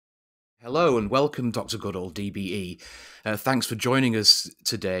Hello and welcome, Dr. Goodall DBE. Thanks for joining us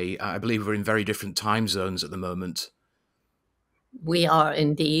today. I believe we're in very different time zones at the moment. We are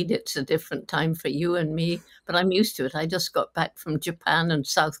indeed. It's a different time for you and me, but I'm used to it. I just got back from Japan and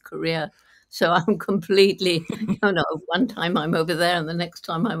South Korea. So I'm completely, one time I'm over there and the next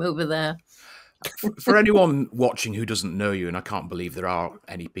time I'm over there. For anyone watching who doesn't know you, and I can't believe there are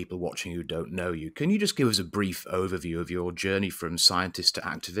any people watching who don't know you, can you just give us a brief overview of your journey from scientist to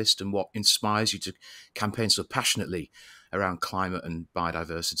activist and what inspires you to campaign so passionately around climate and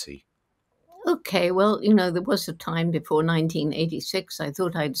biodiversity? Okay, well, there was a time before 1986 I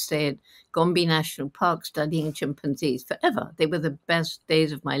thought I'd stay at Gombe National Park studying chimpanzees forever. They were the best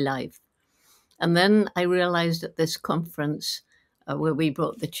days of my life. And then I realized at this conference where we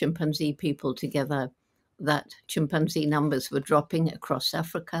brought the chimpanzee people together that chimpanzee numbers were dropping across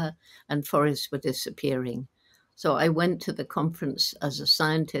Africa and forests were disappearing. So I went to the conference as a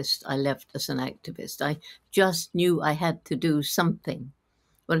scientist. I left as an activist. I just knew I had to do something.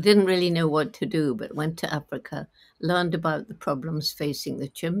 Well, I didn't really know what to do, but went to Africa, learned about the problems facing the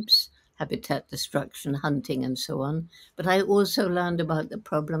chimps, habitat destruction, hunting, and so on. But I also learned about the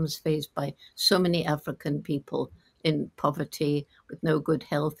problems faced by so many African people in poverty, with no good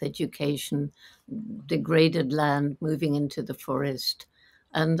health, education, degraded land, moving into the forest.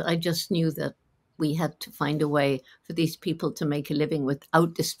 And I just knew that we had to find a way for these people to make a living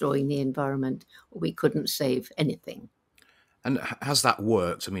without destroying the environment, or we couldn't save anything. And has that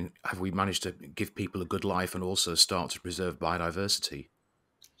worked? I mean, have we managed to give people a good life and also start to preserve biodiversity?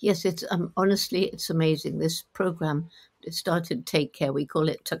 Yes, it's honestly, it's amazing. This program it started Take Care. We call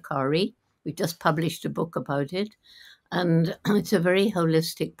it Takari. We just published a book about it, and it's a very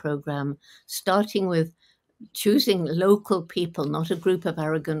holistic program, starting with choosing local people, not a group of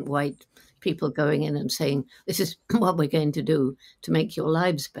arrogant white people going in and saying, "This is what we're going to do to make your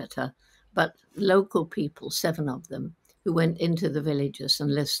lives better," but local people, 7 of them, who went into the villages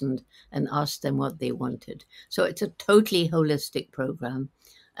and listened and asked them what they wanted. So it's a totally holistic program.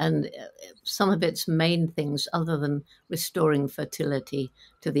 And some of its main things, other than restoring fertility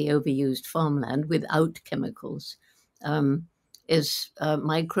to the overused farmland without chemicals, is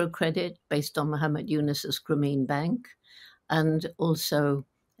microcredit based on Muhammad Yunus's Grameen Bank, and also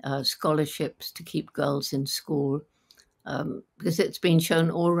scholarships to keep girls in school, because it's been shown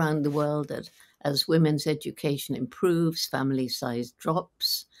all around the world that as women's education improves, family size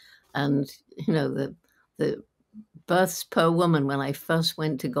drops, and the births per woman when I first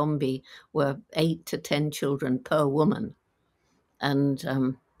went to Gombe were 8 to 10 children per woman, and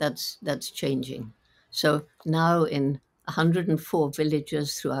that's changing. So now in 104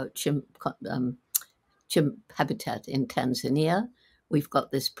 villages throughout chimp habitat in Tanzania, we've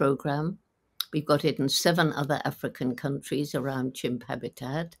got this program. We've got it in 7 other African countries around chimp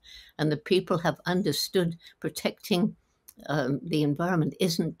habitat, and the people have understood protecting the environment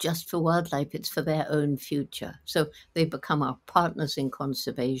isn't just for wildlife, it's for their own future. So they become our partners in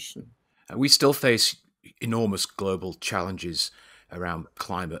conservation. We still face enormous global challenges around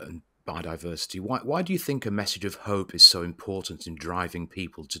climate and biodiversity. Why do you think a message of hope is so important in driving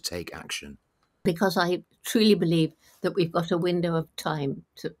people to take action? Because I truly believe that we've got a window of time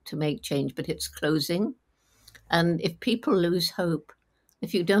to make change, but it's closing. And if people lose hope,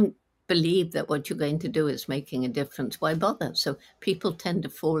 if you don't believe that what you're going to do is making a difference, why bother? So people tend to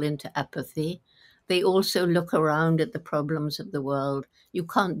fall into apathy. They also look around at the problems of the world. You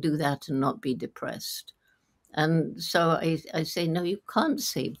can't do that and not be depressed. And so I say, no, you can't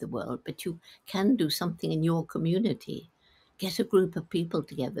save the world, but you can do something in your community. Get a group of people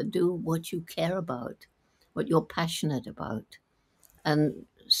together, do what you care about, what you're passionate about. And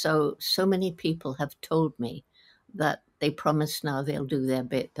so many people have told me that they promise now they'll do their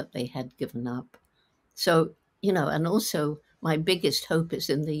bit that they had given up. So, and also my biggest hope is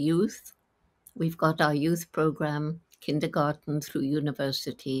in the youth. We've got our youth program, kindergarten through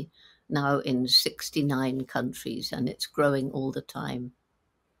university, now in 69 countries, and it's growing all the time.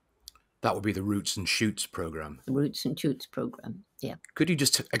 That would be the Roots and Shoots program. The Roots and Shoots program, yeah. Could you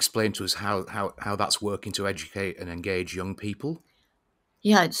just explain to us how that's working to educate and engage young people?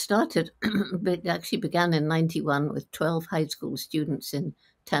 Yeah, it started, it actually began in 91 with 12 high school students in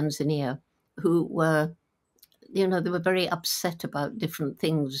Tanzania who were, they were very upset about different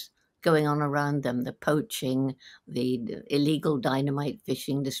things going on around them, the poaching, the illegal dynamite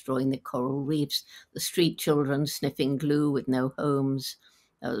fishing, destroying the coral reefs, the street children sniffing glue with no homes,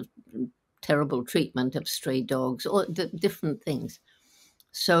 uh, terrible treatment of stray dogs, or different things.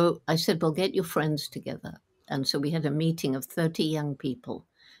 So I said, well, get your friends together. And so we had a meeting of 30 young people.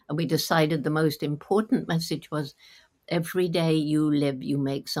 And we decided the most important message was every day you live, you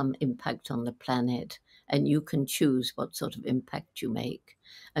make some impact on the planet, and you can choose what sort of impact you make.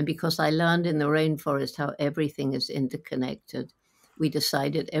 And because I learned in the rainforest how everything is interconnected, we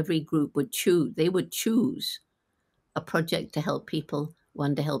decided every group would choose a project to help people,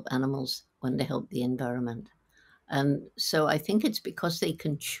 one to help animals, one to help the environment. And so I think it's because they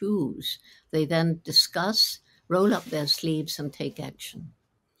can choose. They then discuss, roll up their sleeves, and take action.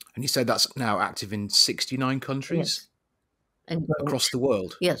 And you said that's now active in 69 countries Yes. And growing. across the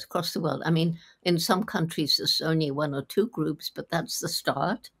world. Yes, across the world. I mean, in some countries, there's only one or two groups, but that's the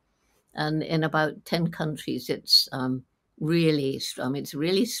start. And in about 10 countries, it's really strong. It's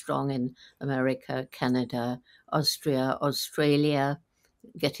really strong in America, Canada, Austria, Australia,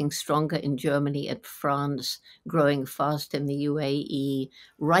 getting stronger in Germany and France, growing fast in the UAE,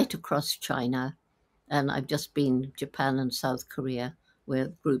 right across China. And I've just been Japan and South Korea, where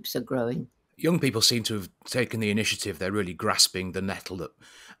groups are growing. Young people seem to have taken the initiative. They're really grasping the nettle that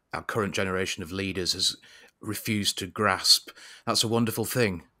our current generation of leaders has refused to grasp. That's a wonderful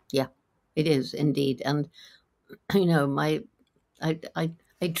thing. Yeah, it is indeed. And, you know,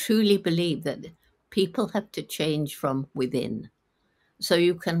 I truly believe that people have to change from within. So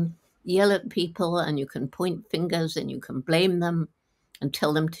you can yell at people and you can point fingers and you can blame them and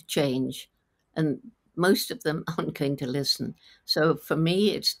tell them to change. And most of them aren't going to listen. So for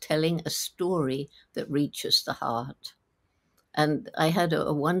me, it's telling a story that reaches the heart. And I had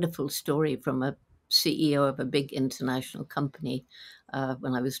a wonderful story from a CEO of a big international company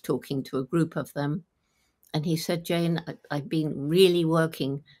when I was talking to a group of them. And he said, Jane, I've been really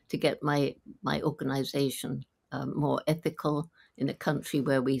working to get my organization more ethical in a country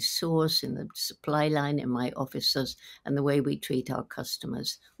where we source, in the supply line, in my offices, and the way we treat our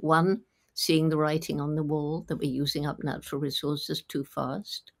customers. One, seeing the writing on the wall that we're using up natural resources too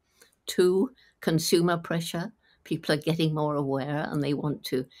fast. Two, consumer pressure. People are getting more aware and they want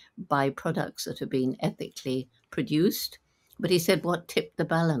to buy products that are being ethically produced. But he said what tipped the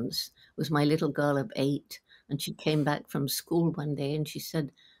balance was my little girl of 8. And she came back from school one day and she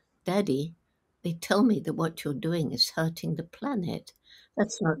said, Daddy, they tell me that what you're doing is hurting the planet.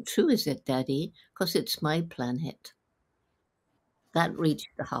 That's not true, is it, Daddy? Because it's my planet. That reached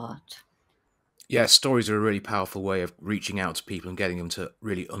the heart. Yeah, stories are a really powerful way of reaching out to people and getting them to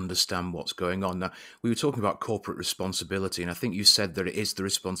really understand what's going on. Now, we were talking about corporate responsibility, and I think you said that it is the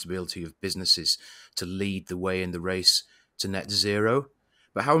responsibility of businesses to lead the way in the race to net zero.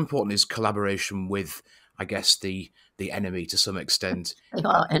 But how important is collaboration with, I guess, the enemy to some extent They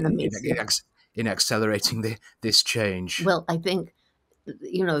are in, enemies. in, in accelerating this change? Well, I think,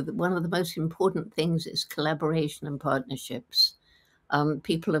 you know, one of the most important things is collaboration and partnerships.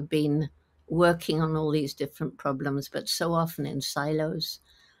 People have been working on all these different problems, but so often in silos.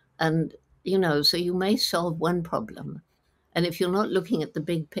 And, you know, so you may solve one problem. And if you're not looking at the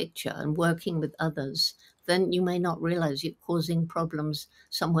big picture and working with others, then you may not realize you're causing problems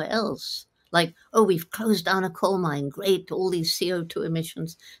somewhere else. Like, oh, we've closed down a coal mine. Great, all these CO2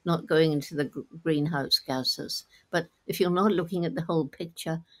 emissions not going into the greenhouse gases. But if you're not looking at the whole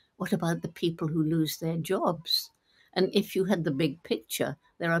picture, what about the people who lose their jobs? And if you had the big picture,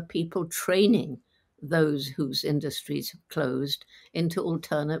 there are people training those whose industries have closed into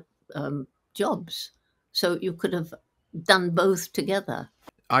alternate jobs. So you could have done both together.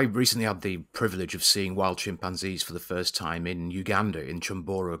 I recently had the privilege of seeing wild chimpanzees for the first time in Uganda, in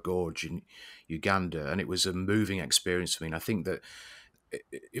Chumbora Gorge in Uganda, and it was a moving experience for me. And I think that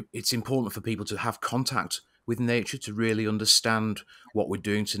it's important for people to have contact with nature to really understand what we're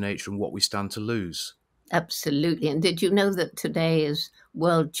doing to nature and what we stand to lose. Absolutely. And did you know that today is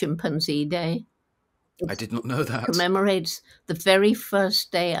World Chimpanzee Day? I It's, did not know it that. commemorates the very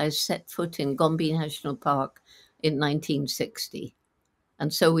first day I set foot in Gombe National Park in 1960.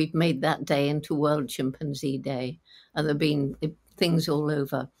 And so we've made that day into World Chimpanzee Day. And there have been things all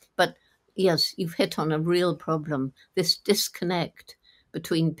over. But yes, you've hit on a real problem, this disconnect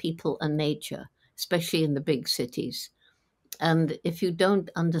between people and nature, especially in the big cities. And if you don't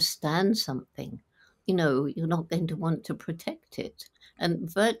understand something, you know, you're not going to want to protect it.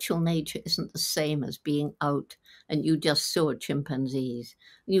 And virtual nature isn't the same as being out and you just saw chimpanzees.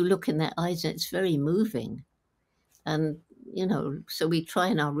 You look in their eyes and it's very moving. And, you know, so we try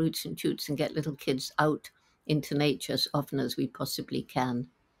in our roots and shoots and get little kids out into nature as often as we possibly can.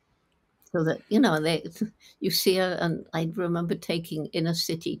 So that, you know, you see, and I remember taking inner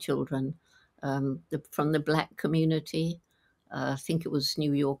city children from the black community. I think it was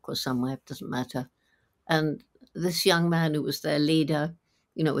New York or somewhere, it doesn't matter. And this young man who was their leader,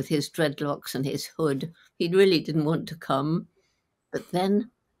 you know, with his dreadlocks and his hood, he really didn't want to come. But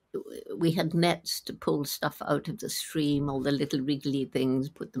then we had nets to pull stuff out of the stream, all the little wriggly things,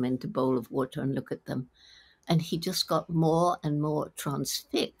 put them into a bowl of water and look at them. And he just got more and more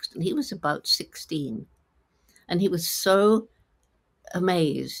transfixed. And he was about 16. And he was so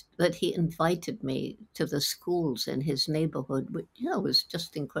amazed that he invited me to the schools in his neighborhood, which, was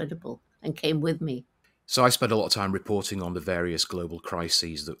just incredible, and came with me. So I spend a lot of time reporting on the various global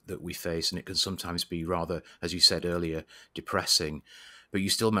crises that we face, and it can sometimes be rather, as you said earlier, depressing. But you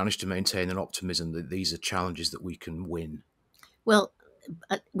still manage to maintain an optimism that these are challenges that we can win. Well,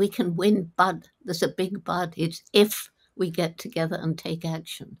 we can win, but there's a big but. It's if we get together and take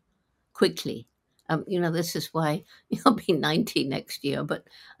action quickly. This is why I'll be 90 next year, but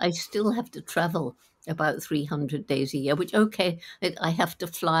I still have to travel about 300 days a year, which, okay, I have to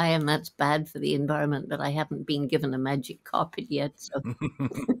fly and that's bad for the environment, but I haven't been given a magic carpet yet. So, and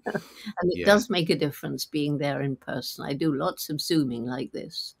it Yeah. does make a difference being there in person. I do lots of Zooming like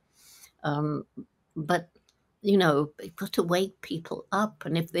this. But, you've got to wake people up.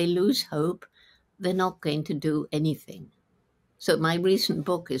 And if they lose hope, they're not going to do anything. So my recent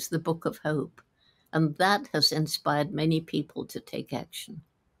book is The Book of Hope, and that has inspired many people to take action.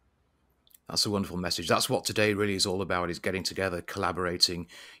 That's a wonderful message. That's what today really is all about, is getting together, collaborating,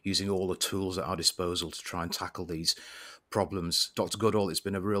 using all the tools at our disposal to try and tackle these problems. Dr. Goodall, it's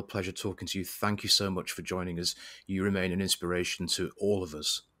been a real pleasure talking to you. Thank you so much for joining us. You remain an inspiration to all of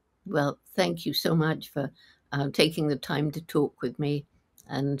us. Well, thank you so much for taking the time to talk with me.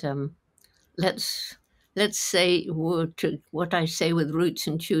 And let's say what I say with Roots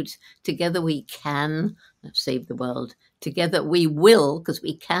and Shoots: together we can save the world. Together we will, because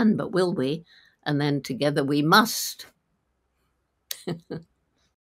we can, but will we? And then together we must.